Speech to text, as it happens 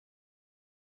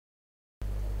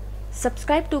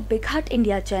Subscribe to BigHaat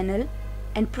India channel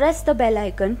and press the bell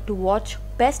icon to watch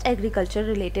best agriculture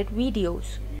related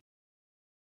videos.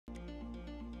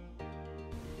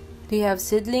 Do you have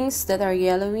seedlings that are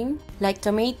yellowing, like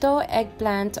tomato,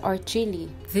 eggplant, or chili?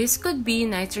 This could be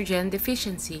nitrogen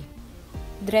deficiency.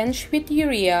 Drench with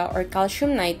urea or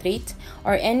calcium nitrate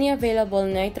or any available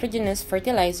nitrogenous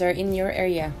fertilizer in your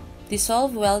area.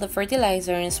 Dissolve well the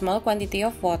fertilizer in a small quantity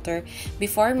of water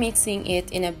before mixing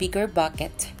it in a bigger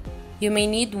bucket. You may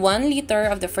need 1 liter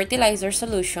of the fertilizer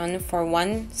solution for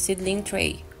 1 seedling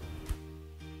tray.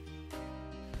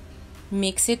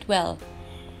 Mix it well.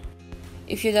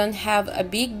 If you don't have a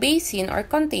big basin or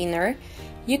container,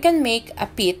 you can make a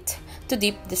pit to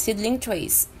dip the seedling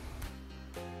trays.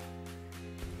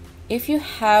 If you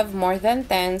have more than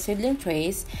 10 seedling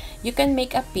trays, you can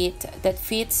make a pit that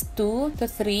fits 2 to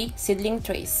 3 seedling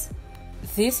trays.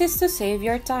 This is to save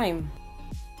your time.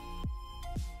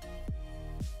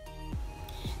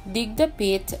 Dig the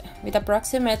pit with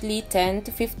approximately 10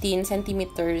 to 15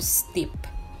 centimeters deep.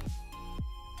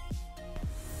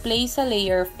 Place a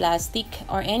layer of plastic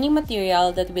or any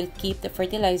material that will keep the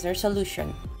fertilizer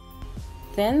solution.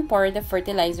 Then pour the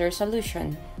fertilizer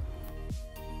solution.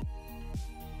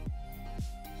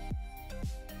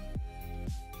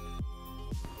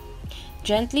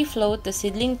 Gently float the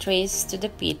seedling trays to the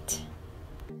pit.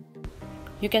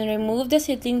 You can remove the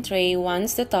seedling tray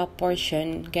once the top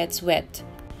portion gets wet.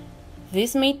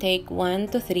 This may take 1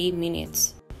 to 3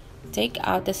 minutes. Take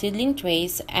out the seedling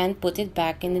trays and put it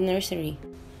back in the nursery.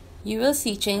 You will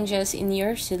see changes in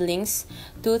your seedlings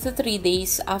 2 to 3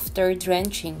 days after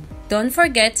drenching. Don't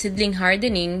forget seedling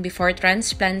hardening before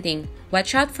transplanting.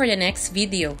 Watch out for the next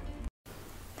video.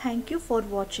 Thank you for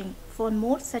watching. For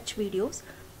more such videos,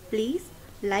 please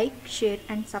like, share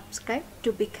and subscribe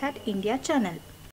to BigHaat India channel.